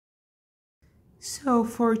So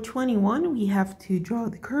for 21, we have to draw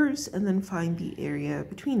the curves and then find the area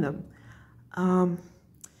between them. And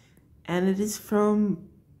it is from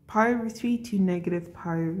pi over 3 to negative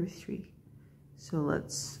pi over 3. So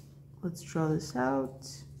let's draw this out.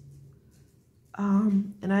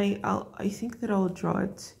 And I think that I'll draw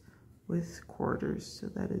it with quarters. So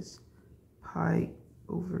that is pi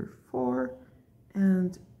over 4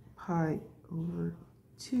 and pi over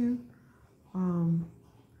 2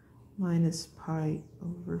 minus pi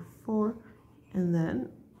over 4 and then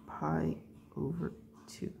pi over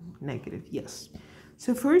 2 negative. Yes.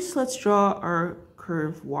 So first let's draw our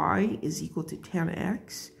curve y is equal to tan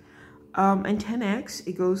x. And tan x,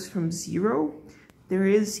 it goes from 0. There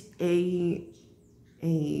is a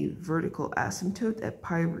vertical asymptote at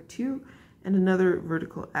pi over 2 and another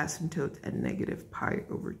vertical asymptote at negative pi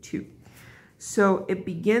over 2. So it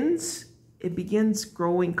begins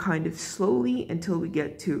growing kind of slowly until we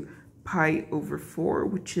get to pi over 4,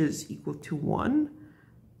 which is equal to 1.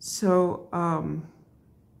 So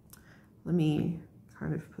let me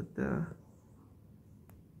kind of put it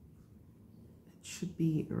should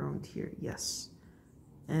be around here, yes.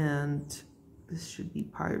 And this should be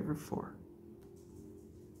pi over 4.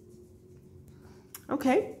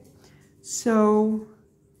 Okay, so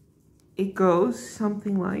it goes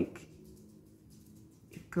something like,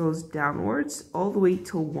 it goes downwards all the way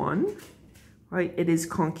till 1, right? It is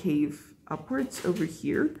concave upwards over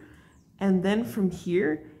here. And then from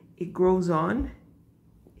here, it grows on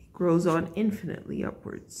infinitely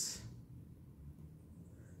upwards.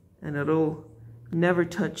 And it'll never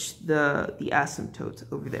touch the asymptote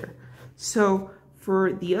over there. So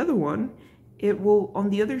for the other one, it will, on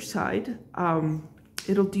the other side,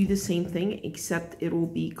 it'll do the same thing, except it will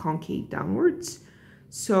be concave downwards.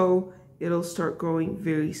 So it'll start growing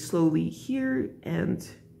very slowly here and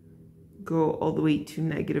go all the way to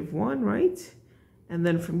negative 1, right? And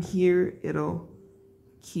then from here, it'll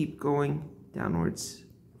keep going downwards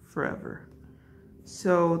forever.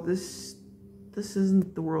 So this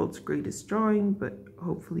isn't the world's greatest drawing, but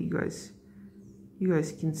hopefully you guys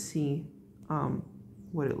can see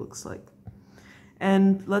what it looks like.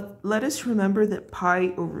 And let us remember that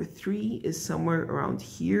pi over 3 is somewhere around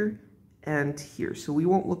here and here. So we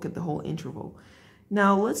won't look at the whole interval.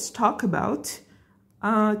 Now let's talk about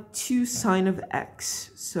 2 sine of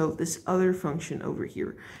x. So this other function over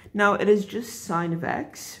here. Now it is just sine of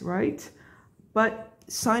x, right? But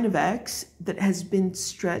sine of x that has been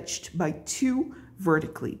stretched by 2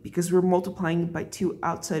 vertically because we're multiplying it by 2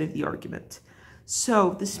 outside of the argument.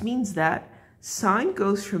 So this means that sine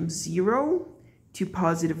goes from 0 to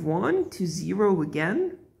positive 1 to 0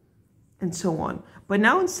 again, and so on. But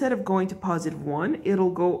now instead of going to positive 1,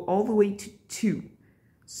 it'll go all the way to 2.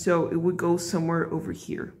 So it would go somewhere over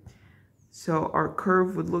here. So our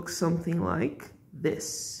curve would look something like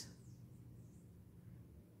this.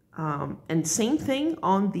 And same thing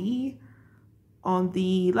on the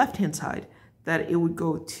left-hand side, that it would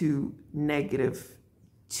go to negative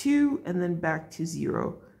 2 and then back to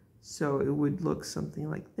 0. So it would look something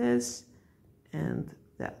like this and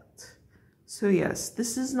that. So yes,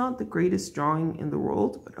 this is not the greatest drawing in the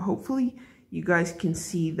world, but hopefully you guys can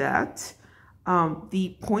see that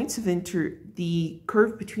the points of the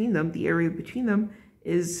curve between them, the area between them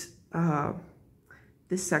is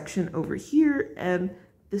this section over here and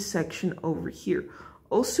this section over here.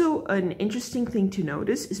 Also, an interesting thing to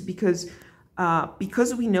notice is because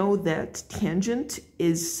we know that tangent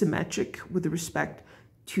is symmetric with respect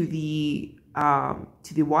to the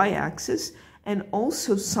y-axis, and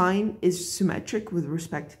also sine is symmetric with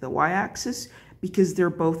respect to the y-axis because they're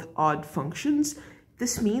both odd functions.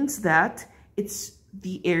 This means that it's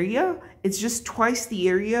the area, it's just twice the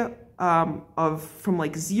area from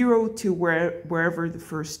like 0 to wherever the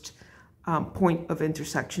first point of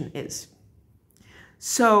intersection is.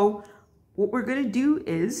 So what we're going to do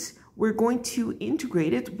is we're going to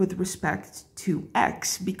integrate it with respect to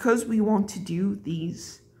x because we want to do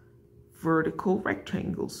these vertical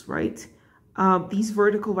rectangles, right? These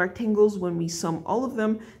vertical rectangles, when we sum all of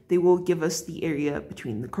them, they will give us the area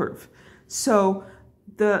between the curve. So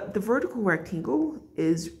the vertical rectangle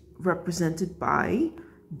is represented by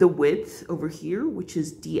the width over here, which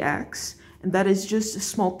is dx, and that is just a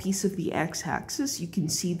small piece of the x-axis. You can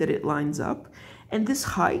see that it lines up. And this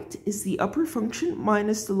height is the upper function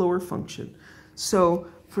minus the lower function. So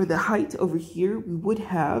for the height over here, we would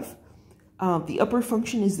have the upper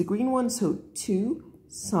function is the green one, so 2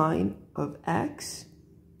 sine of x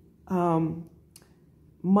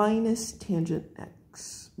minus tangent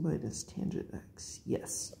x,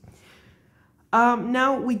 yes.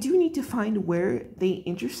 Now we do need to find where they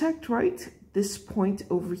intersect, right? This point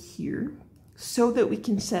over here. so that we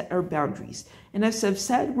can set our boundaries. And as I've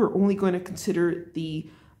said, we're only going to consider the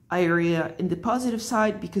area in the positive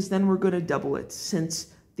side because then we're going to double it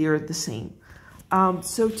since they're the same.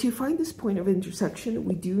 So to find this point of intersection,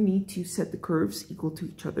 we do need to set the curves equal to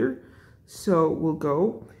each other. So we'll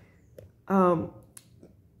go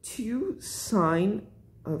 2 sine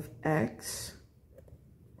of x,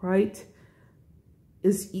 right,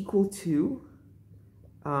 is equal to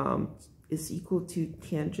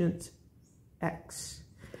tangent x.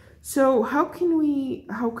 So how can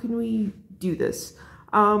we do this?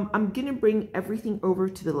 I'm going to bring everything over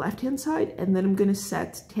to the left-hand side, and then I'm going to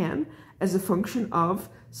set tan as a function of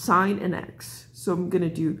sine and x. So I'm going to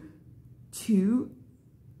do 2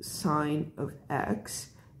 sine of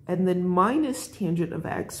x, and then minus tangent of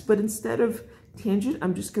x. But instead of tangent,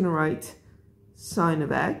 I'm just going to write sine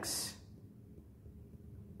of x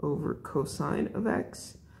over cosine of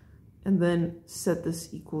x, and then set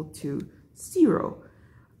this equal to 0.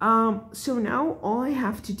 So now all I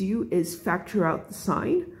have to do is factor out the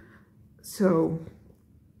sine. So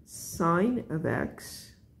sine of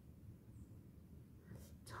x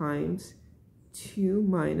times 2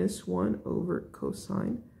 minus 1 over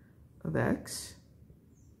cosine of x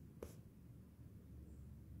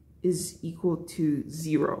is equal to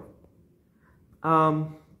 0.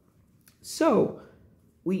 So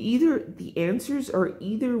the answers are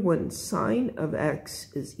either when sine of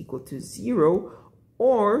x is equal to 0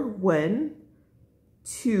 or when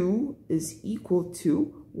 2 is equal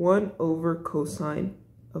to 1 over cosine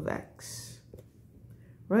of x,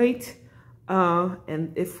 right?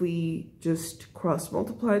 And if we just cross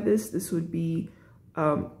multiply this would be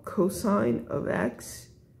cosine of x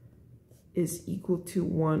is equal to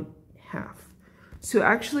 1/2. So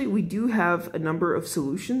actually we do have a number of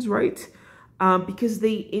solutions, right? Because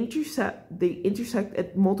they intersect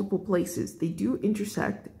at multiple places. They do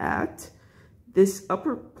intersect at this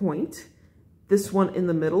upper point, this one in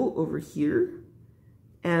the middle over here,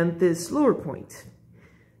 and this lower point.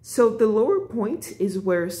 So the lower point is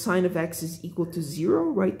where sine of x is equal to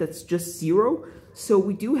 0, right? That's just 0. So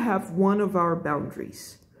we do have one of our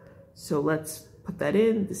boundaries. So let's put that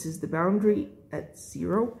in. This is the boundary at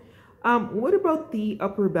 0. What about the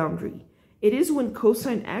upper boundary? It is when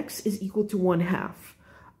cosine x is equal to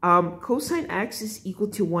 1/2. Cosine x is equal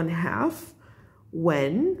to 1/2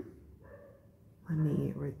 when, let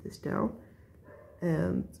me write this down,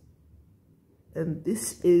 and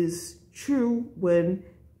this is true when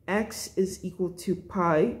x is equal to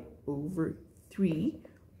pi over 3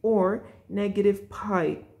 or negative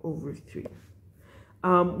pi over 3.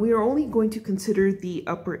 We are only going to consider the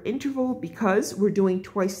upper interval because we're doing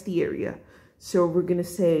twice the area. So we're going to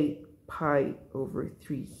say pi over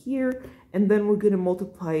 3 here, and then we're going to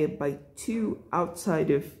multiply it by 2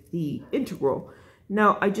 outside of the integral.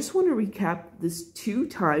 Now, I just want to recap this 2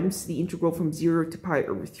 times the integral from 0 to pi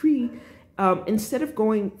over 3. Instead of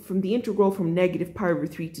going from the integral from negative pi over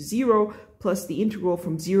 3 to 0, plus the integral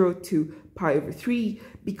from 0 to pi over 3,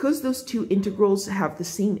 because those two integrals have the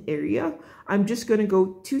same area, I'm just going to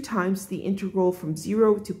go 2 times the integral from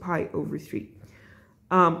 0 to pi over 3.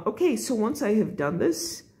 Okay, so once I have done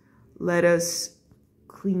this, let us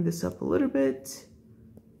clean this up a little bit.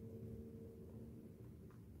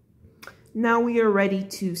 Now we are ready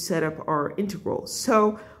to set up our integral.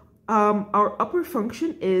 So our upper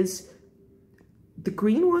function is the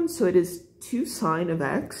green one, so it is 2 sine of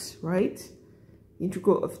x, right?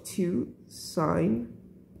 Integral of 2 sine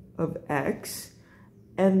of x,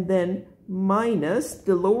 and then minus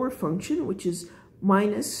the lower function, which is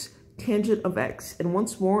minus tangent of x. And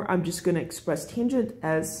once more, I'm just going to express tangent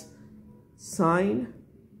as sine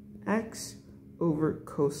x over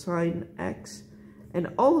cosine x, and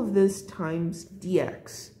all of this times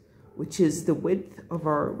dx, which is the width of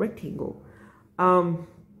our rectangle.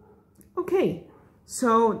 Okay,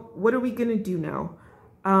 so what are we going to do now?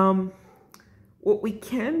 What we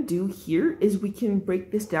can do here is we can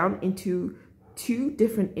break this down into 2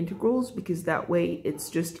 different integrals, because that way it's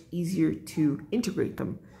just easier to integrate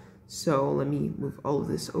them. So let me move all of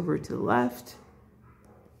this over to the left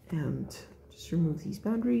and just remove these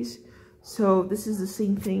boundaries. So this is the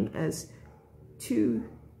same thing as 2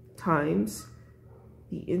 times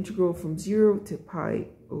the integral from 0 to pi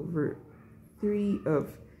over 3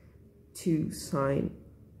 of 2 sine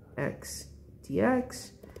x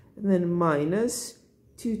dx, and then minus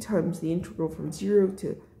 2 times the integral from 0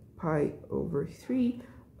 to pi over 3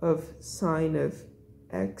 of sine of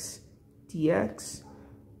x dx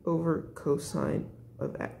over cosine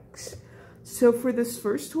of x. So for this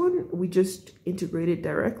first one, we just integrated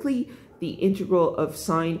directly. The integral of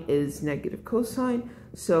sine is negative cosine,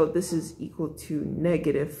 so this is equal to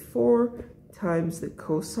negative 4 times the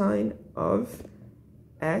cosine of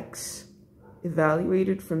x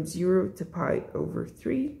evaluated from 0 to pi over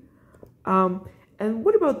 3. And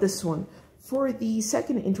what about this one? For the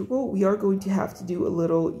second integral, we are going to have to do a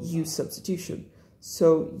little u substitution.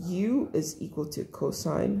 So u is equal to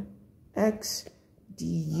cosine x,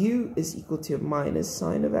 du is equal to minus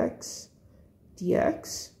sine of x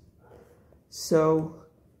dx. So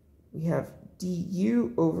we have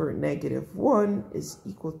du over -1 is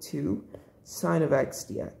equal to sine of x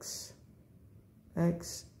dx.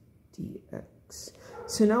 X dx.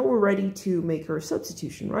 So now we're ready to make our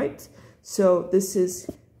substitution, right? So this is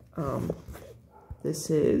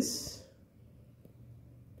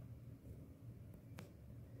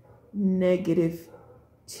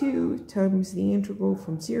 -2 times the integral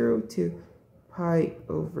from 0 to pi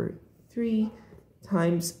over 3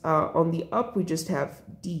 times, on the up we just have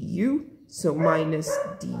du, so minus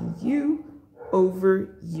du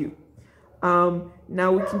over u.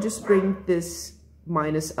 Now we can just bring this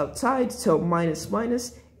minus outside, so minus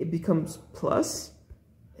minus, it becomes plus,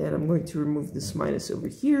 and I'm going to remove this minus over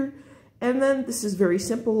here, and then this is very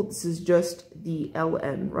simple, this is just the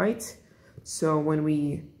ln, right? So when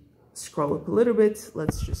we scroll up a little bit,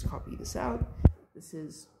 let's just copy this out. This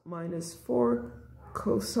is minus 4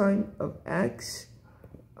 cosine of x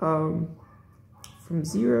from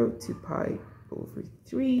 0 to pi over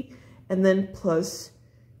 3, and then plus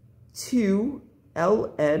 2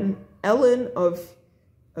 ln of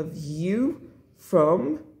u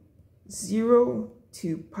from 0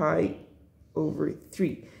 to pi over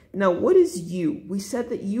 3. Now, what is u? We said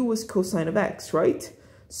that u was cosine of x, right?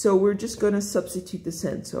 So we're just going to substitute this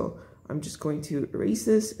in. So I'm just going to erase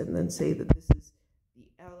this and then say that this is the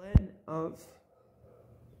ln of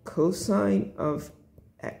cosine of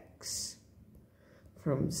x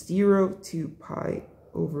from 0 to pi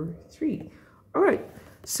over 3. All right.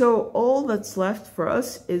 So all that's left for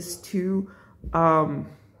us is to plug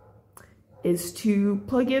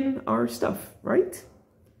in our stuff, right?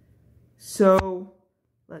 So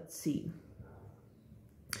let's see.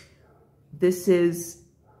 This is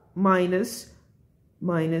minus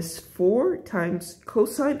 4 times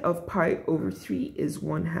cosine of pi over 3 is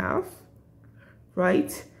 1/2,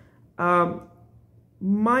 right?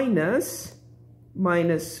 Minus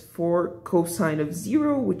 4 cosine of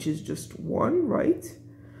 0, which is just 1, right?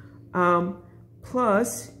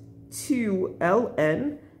 Plus 2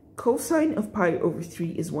 ln cosine of pi over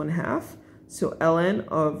 3 is 1/2, so ln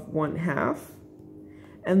of 1/2,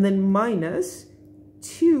 and then minus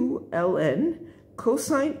 2 ln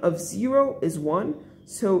cosine of 0 is 1,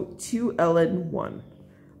 so 2 ln 1.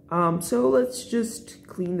 So let's just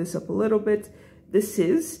clean this up a little bit. This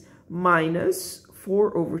is minus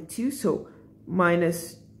 4 over 2, so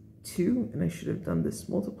minus 2, and I should have done this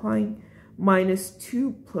multiplying, minus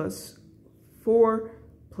 2 plus 4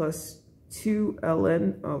 plus 2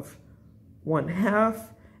 ln of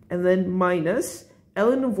 1/2, and then minus,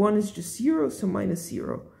 ln of 1 is just 0, so minus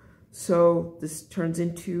 0. So this turns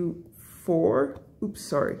into 4, oops,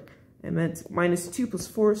 sorry, I meant minus 2 plus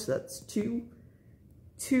 4, so that's 2.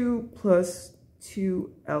 2 plus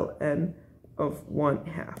 2 ln of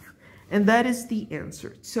 1/2. And that is the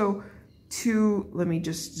answer. So let me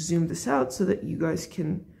just zoom this out so that you guys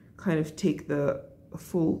can kind of take a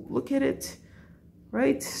full look at it,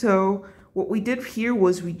 right? So what we did here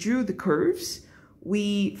was we drew the curves,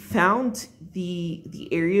 we found the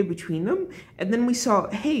area between them, and then we saw,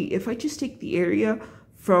 hey, if I just take the area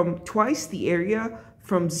from twice the area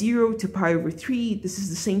from 0 to pi over 3, this is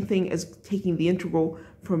the same thing as taking the integral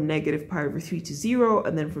from negative pi over 3 to 0,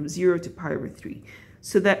 and then from 0 to pi over 3.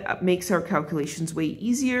 So that makes our calculations way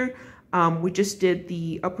easier. We just did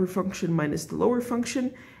the upper function minus the lower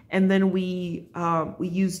function, and then we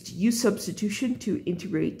used u substitution to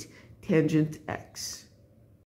integrate tangent x.